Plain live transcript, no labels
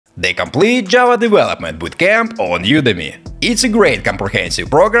the Complete Java Development Bootcamp on Udemy. It's a great comprehensive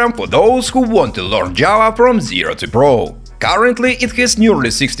program for those who want to learn Java from zero to pro. Currently, it has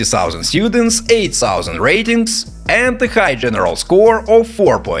nearly 60,000 students, 8,000 ratings, and a high general score of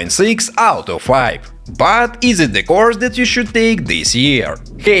 4.6 out of 5. But is it the course that you should take this year?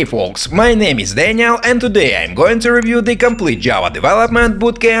 Hey folks, my name is Daniel and today I'm going to review the Complete Java Development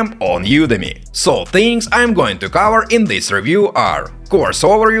Bootcamp on Udemy. So things I'm going to cover in this review are course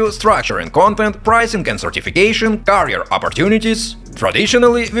overview, structure and content, pricing and certification, career opportunities.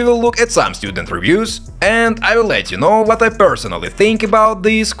 Traditionally, we will look at some student reviews, and I will let you know what I personally think about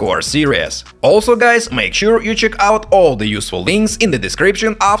this course series. Also guys, make sure you check out all the useful links in the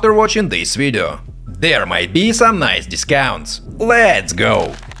description after watching this video. There might be some nice discounts. Let's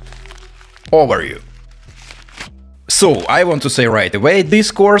go! Overview. So, I want to say right away, this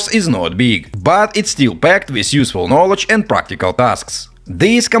course is not big, but it's still packed with useful knowledge and practical tasks.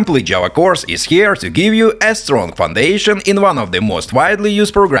 This Complete Java course is here to give you a strong foundation in one of the most widely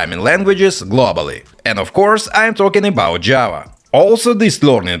used programming languages globally. And of course, I'm talking about Java. Also, this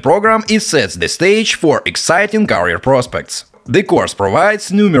learning program sets the stage for exciting career prospects. The course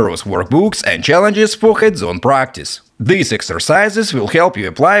provides numerous workbooks and challenges for hands-on practice. These exercises will help you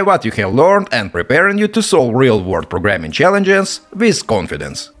apply what you have learned and preparing you to solve real-world programming challenges with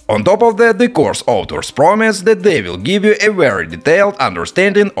confidence. On top of that, the course authors promise that they will give you a very detailed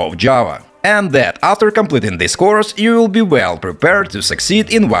understanding of Java, and that after completing this course you will be well prepared to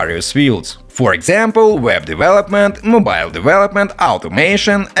succeed in various fields. For example, web development, mobile development,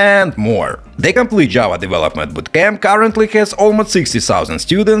 automation, and more. The Complete Java Development Bootcamp currently has almost 60,000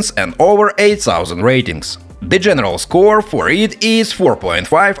 students and over 8,000 ratings. The general score for it is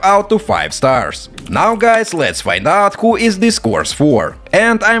 4.5 out of 5 stars. Now guys, let's find out who is this course for.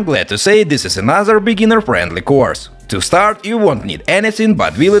 And I'm glad to say this is another beginner-friendly course. To start, you won't need anything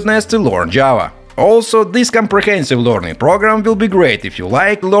but willingness to learn Java. Also, this comprehensive learning program will be great if you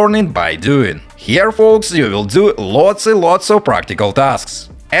like learning by doing. Here, folks, you will do lots and lots of practical tasks.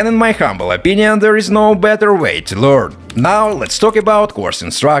 And in my humble opinion, there is no better way to learn. Now, let's talk about course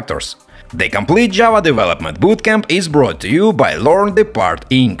instructors. The Complete Java Development Bootcamp is brought to you by Learn the Part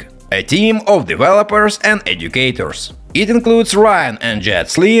Inc., a team of developers and educators. It includes Ryan and Jed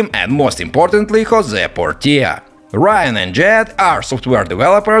Slim and most importantly Jose Portilla. Ryan and Jed are software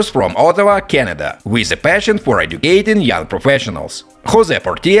developers from Ottawa, Canada, with a passion for educating young professionals. Jose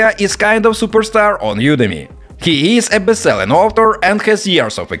Portilla is kind of superstar on Udemy. He is a best-selling author and has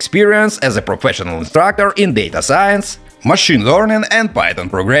years of experience as a professional instructor in data science, machine learning and Python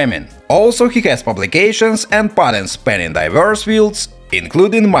programming. Also, he has publications and patents spanning diverse fields,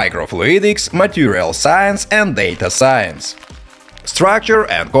 including microfluidics, material science and data science. Structure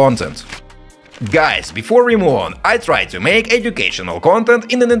and content. Guys, before we move on, I try to make educational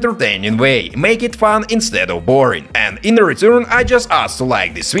content in an entertaining way, make it fun instead of boring. And in return, I just ask to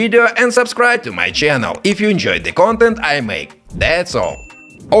like this video and subscribe to my channel if you enjoyed the content I make. That's all.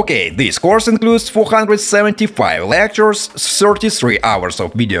 Okay, this course includes 475 lectures, 33 hours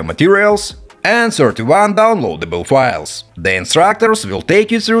of video materials, and 31 downloadable files. The instructors will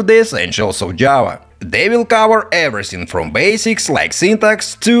take you through the essentials of Java. They will cover everything from basics like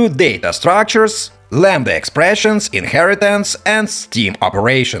syntax to data structures, lambda expressions, inheritance, and scheme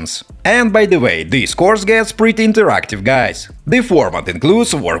operations. And by the way, this course gets pretty interactive, guys. The format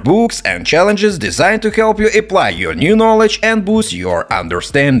includes workbooks and challenges designed to help you apply your new knowledge and boost your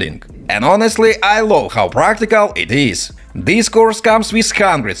understanding. And honestly, I love how practical it is. This course comes with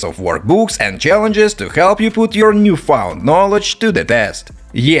hundreds of workbooks and challenges to help you put your newfound knowledge to the test.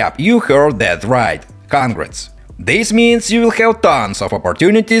 Yep, you heard that right. Congrats. This means you will have tons of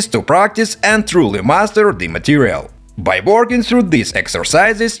opportunities to practice and truly master the material. By working through these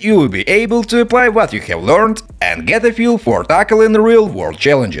exercises, you will be able to apply what you have learned and get a feel for tackling real-world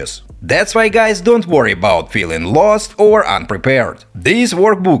challenges. That's why, guys, don't worry about feeling lost or unprepared. These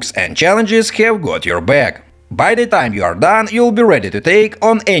workbooks and challenges have got your back. By the time you are done, you'll be ready to take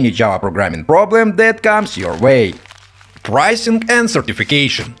on any Java programming problem that comes your way. Pricing and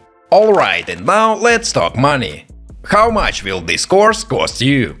certification. Alright, and now let's talk money. How much will this course cost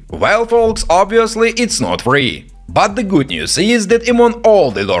you? Well, folks, obviously it's not free. But the good news is that among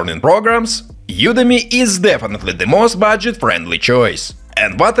all the learning programs, Udemy is definitely the most budget-friendly choice.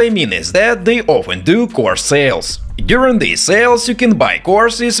 And what I mean is that they often do course sales. During these sales you can buy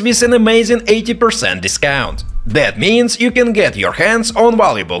courses with an amazing 80% discount. That means you can get your hands on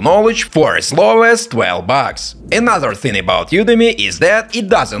valuable knowledge for as low as $12. Another thing about Udemy is that it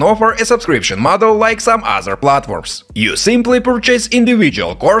doesn't offer a subscription model like some other platforms. You simply purchase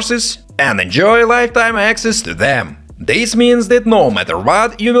individual courses and enjoy lifetime access to them. This means that no matter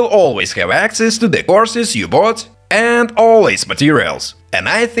what, you will always have access to the courses you bought and all its materials. And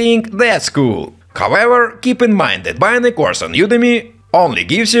I think that's cool. However, keep in mind that buying a course on Udemy only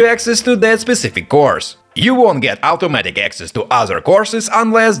gives you access to that specific course. You won't get automatic access to other courses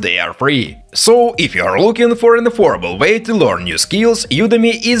unless they are free. So, if you are looking for an affordable way to learn new skills,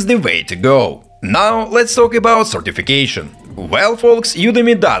 Udemy is the way to go. Now, let's talk about certification. Well, folks,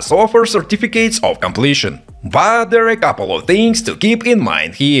 Udemy does offer certificates of completion. But there are a couple of things to keep in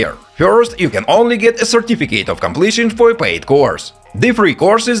mind here. First, you can only get a certificate of completion for a paid course. The free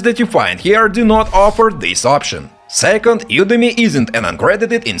courses that you find here do not offer this option. Second, Udemy isn't an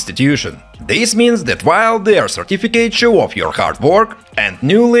accredited institution. This means that while their certificates show off your hard work and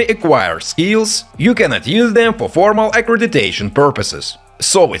newly acquired skills, you cannot use them for formal accreditation purposes.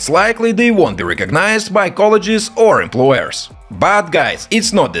 So it's likely they won't be recognized by colleges or employers. But guys,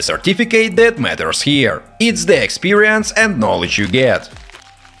 it's not the certificate that matters here. It's the experience and knowledge you get.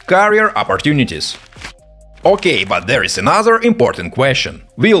 Career opportunities. Okay, but there is another important question.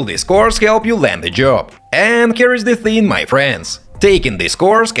 Will this course help you land a job? And here is the thing, my friends. Taking this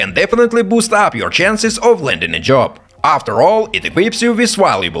course can definitely boost up your chances of landing a job. After all, it equips you with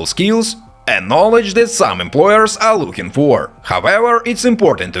valuable skills and knowledge that some employers are looking for. However, it's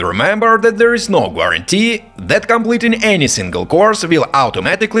important to remember that there is no guarantee that completing any single course will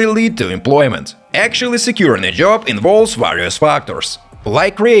automatically lead to employment. Actually, securing a job involves various factors,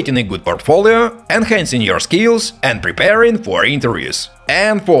 like creating a good portfolio, enhancing your skills, and preparing for interviews.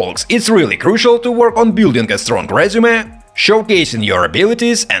 And folks, it's really crucial to work on building a strong resume, showcasing your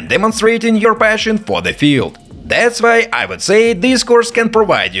abilities, and demonstrating your passion for the field. That's why I would say this course can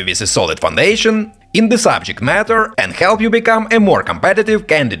provide you with a solid foundation in the subject matter and help you become a more competitive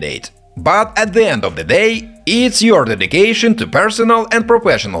candidate. But at the end of the day, it's your dedication to personal and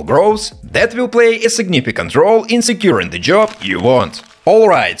professional growth that will play a significant role in securing the job you want.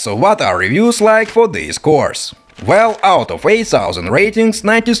 Alright, so what are reviews like for this course? Well, out of 8,000 ratings,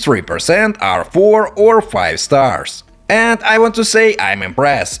 93% are 4 or 5 stars. And I want to say I'm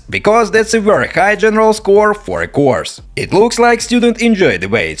impressed, because that's a very high general score for a course. It looks like students enjoy the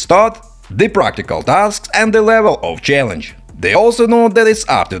way it's taught, the practical tasks and the level of challenge. They also note that it's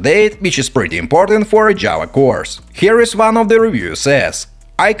up to date, which is pretty important for a Java course. Here is one of the reviews says: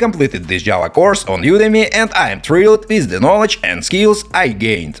 I completed this Java course on Udemy and I am thrilled with the knowledge and skills I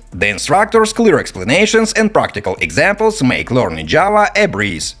gained. The instructor's clear explanations and practical examples make learning Java a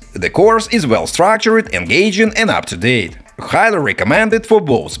breeze. The course is well structured, engaging and up to date. Highly recommended for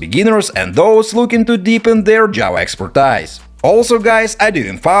both beginners and those looking to deepen their Java expertise. Also guys, I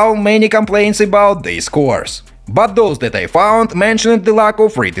didn't find many complaints about this course, but those that I found mentioned the lack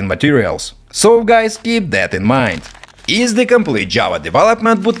of written materials. So guys, keep that in mind. Is the Complete Java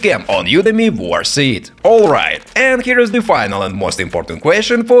Development Bootcamp on Udemy worth it? Alright, and here is the final and most important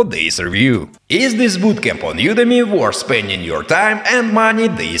question for this review. Is this bootcamp on Udemy worth spending your time and money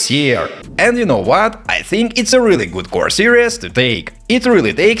this year? And you know what? I think it's a really good course series to take. It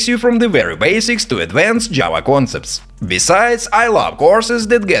really takes you from the very basics to advanced Java concepts. Besides, I love courses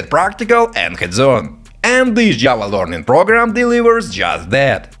that get practical and hands-on. And this Java learning program delivers just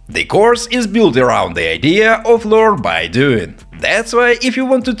that. The course is built around the idea of learn by doing. That's why if you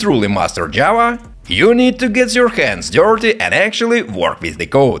want to truly master Java, you need to get your hands dirty and actually work with the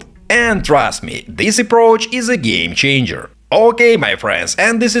code. And trust me, this approach is a game changer. Okay, my friends,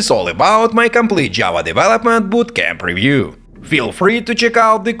 and this is all about my Complete Java Development Bootcamp review. Feel free to check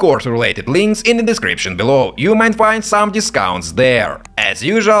out the course-related links in the description below, you might find some discounts there. As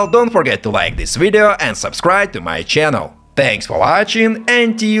usual, don't forget to like this video and subscribe to my channel. Thanks for watching,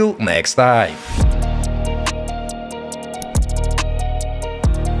 until next time.